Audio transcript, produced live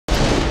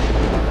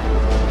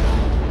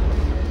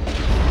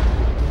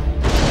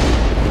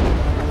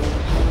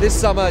This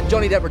summer,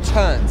 Johnny Depp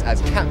returns as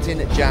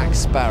Captain Jack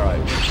Sparrow.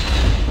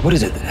 What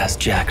is it that has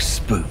Jack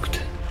spooked?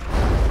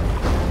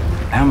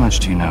 How much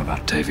do you know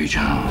about Davy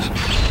Jones?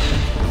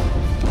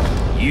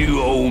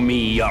 You owe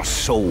me your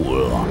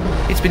soul.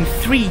 It's been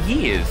 3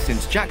 years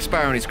since Jack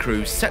Sparrow and his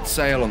crew set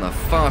sail on the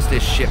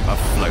fastest ship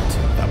afloat,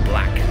 the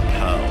Black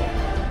Pearl.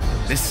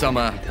 This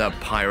summer, the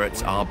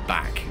pirates are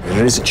back.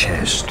 There is a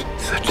chest.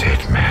 The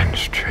dead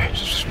man's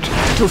chest.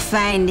 To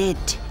find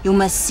it, you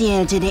must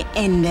sail to the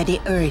end of the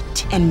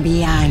earth and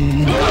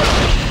beyond.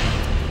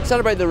 To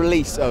celebrate the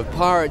release of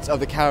Pirates of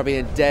the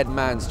Caribbean Dead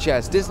Man's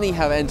Chest, Disney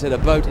have entered a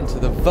boat into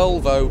the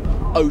Volvo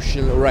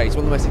Ocean Race,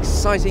 one of the most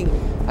exciting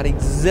and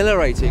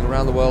exhilarating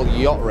around the world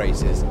yacht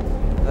races.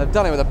 And they've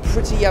done it with a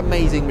pretty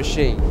amazing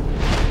machine.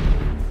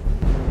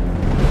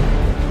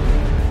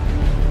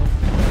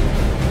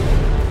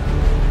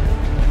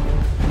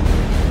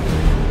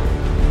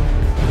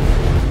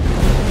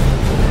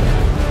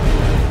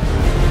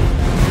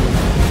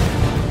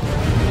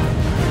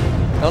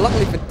 Now,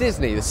 luckily for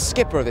Disney, the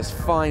skipper of this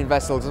fine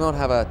vessel does not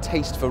have a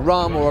taste for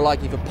rum or a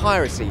liking for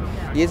piracy.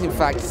 He is, in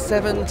fact,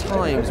 7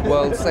 times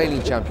world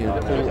sailing champion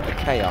Paul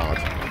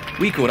Kayard.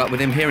 We caught up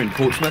with him here in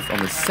Portsmouth on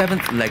the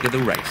 7th leg of the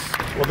race.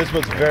 Well, this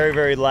boat's very,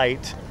 very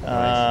light.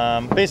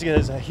 Basically, it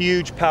has a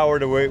huge power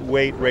to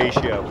weight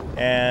ratio,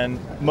 and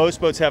most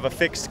boats have a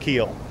fixed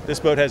keel. This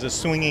boat has a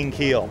swinging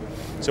keel.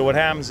 So what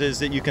happens is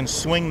that you can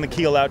swing the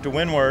keel out to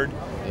windward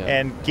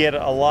and get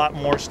a lot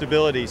more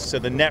stability. So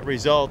the net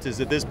result is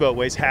that this boat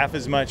weighs half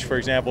as much, for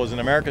example, as an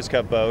America's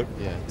Cup boat,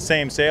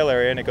 same sail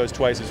area, and it goes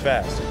twice as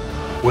fast.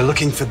 We're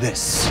looking for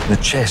this. The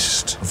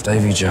chest of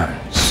Davy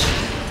Jones.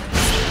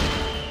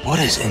 What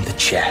is in the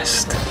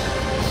chest?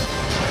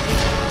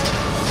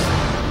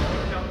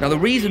 Now, the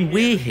reason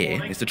we're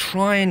here is to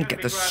try and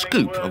get the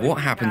scoop of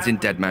what happens in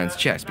Dead Man's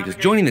Chest, because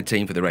joining the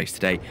team for the race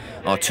today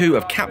are 2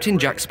 of Captain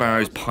Jack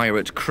Sparrow's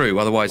pirate crew,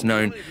 otherwise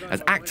known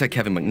as actor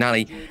Kevin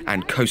McNally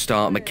and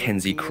co-star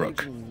MacKenzie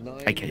Crook,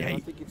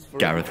 a.k.a.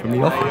 Gareth from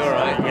The Office. All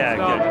right. Yeah,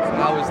 good.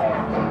 How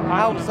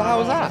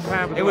was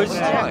that? It was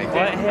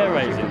quite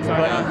hair-raising.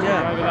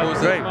 Yeah. What was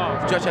great.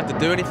 Did you actually have to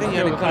do anything?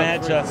 You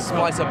had to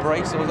splice a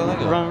brace or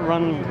something?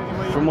 Run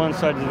from one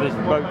side of the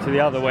boat to the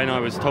other when I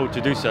was told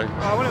to do so.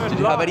 Did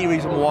you have any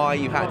reason why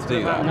you had to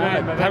do that?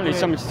 No, apparently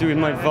something to do with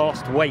my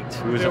vast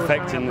weight was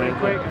affecting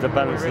the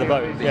balance of the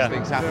boat. These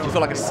things happen. Do you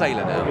feel like a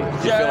sailor now?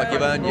 Do you feel like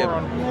you've earned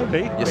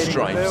your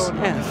stripes?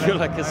 Yeah, I feel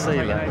like a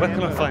sailor. Where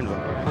can I find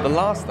one? The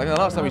last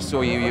time we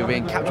saw you, you were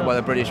being captured by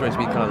the British, ready to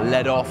be kind of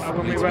led off,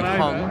 ready to be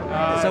hung.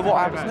 So what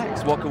happens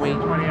next? What can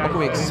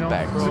we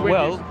expect?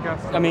 Well,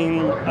 I mean,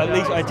 at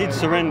least I did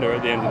surrender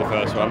at the end of the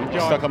first one.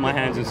 Stuck up my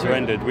hands and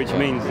surrendered, which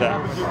means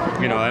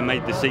that, you know, I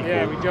made the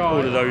sequel. All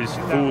of those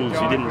fools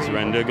who didn't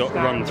surrender got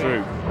run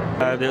through.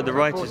 The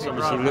writers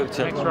obviously looked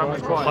at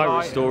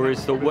pirate stories,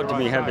 thought, what do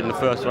we have in the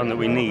first one that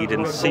we need?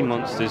 And sea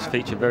monsters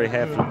feature very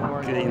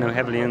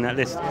heavily in that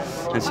list.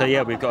 And so,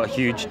 yeah, we've got a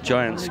huge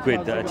giant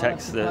squid that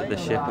attacks the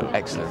ship.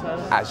 Excellent.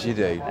 As you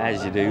do.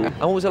 As you do. And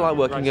what was it like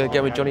working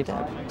again with Johnny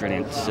Depp?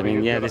 Brilliant. I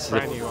mean, yeah, this is the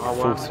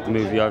 4th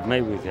movie I've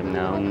made with him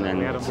now, and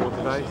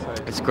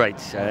it's great.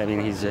 I mean,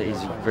 he's a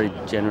very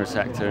generous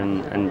actor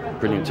and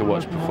brilliant to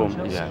watch perform.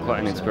 He's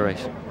quite an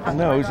inspiration.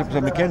 No,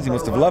 MacKenzie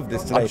must have loved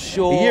this today. I'm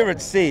sure. A year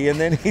at sea, and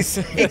then he's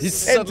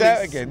sent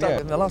out again.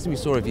 Yeah. The last time we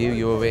saw of you,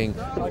 you were being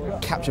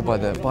captured by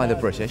the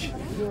British.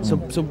 So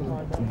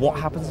what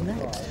happens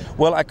next?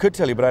 Well, I could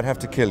tell you, but I'd have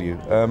to kill you.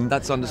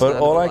 That's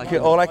understandable.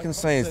 But all I can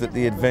say is that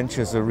the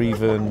adventures are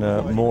even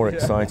more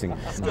exciting.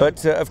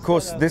 But of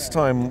course, this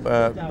time,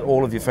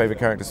 all of your favourite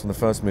characters from the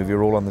first movie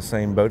are all on the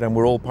same boat, and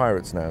we're all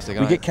pirates now.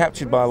 We get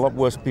captured by a lot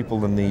worse people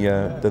than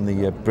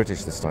the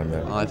British this time,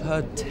 though. I've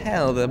heard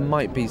tell there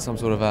might be some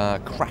sort of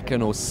a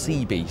kraken or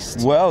sea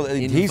beast. Well,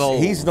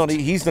 he's not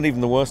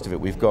even the worst of it.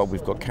 We've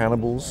got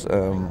cannibals.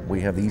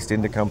 We have the East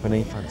India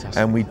Company,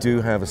 and we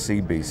do have a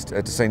sea beast.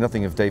 To say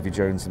nothing of Davy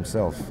Jones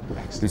himself,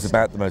 who's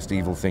about the most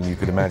evil thing you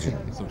could imagine.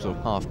 Some sort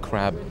of half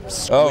crab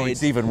squid. Oh,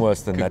 it's even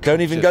worse than that.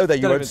 Don't even go there.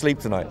 You won't sleep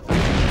tonight.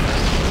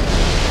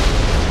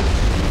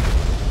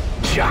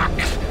 Jack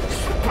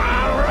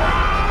Sparrow!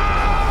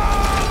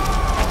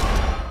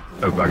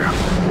 Oh, bugger.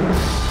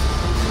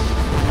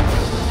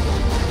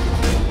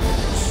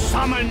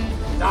 Summon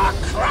the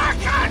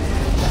Kraken!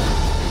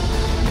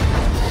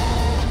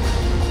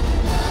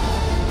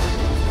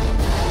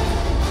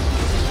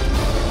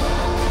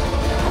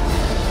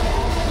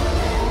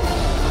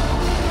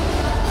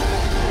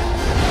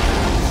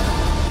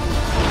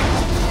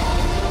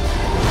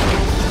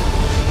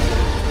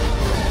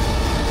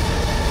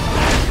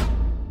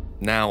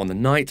 Now, on the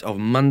night of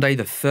Monday,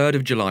 the 3rd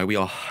of July, we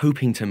are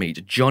hoping to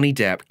meet Johnny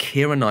Depp,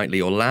 Keira Knightley,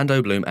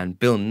 Orlando Bloom and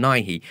Bill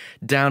Nighy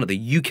down at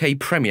the UK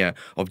premiere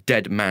of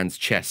Dead Man's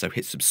Chest. So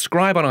hit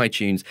subscribe on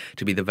iTunes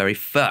to be the very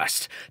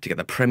first to get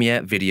the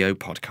premiere video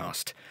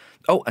podcast.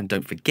 Oh, and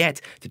don't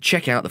forget to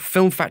check out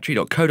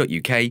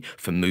thefilmfactory.co.uk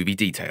for movie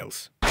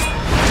details.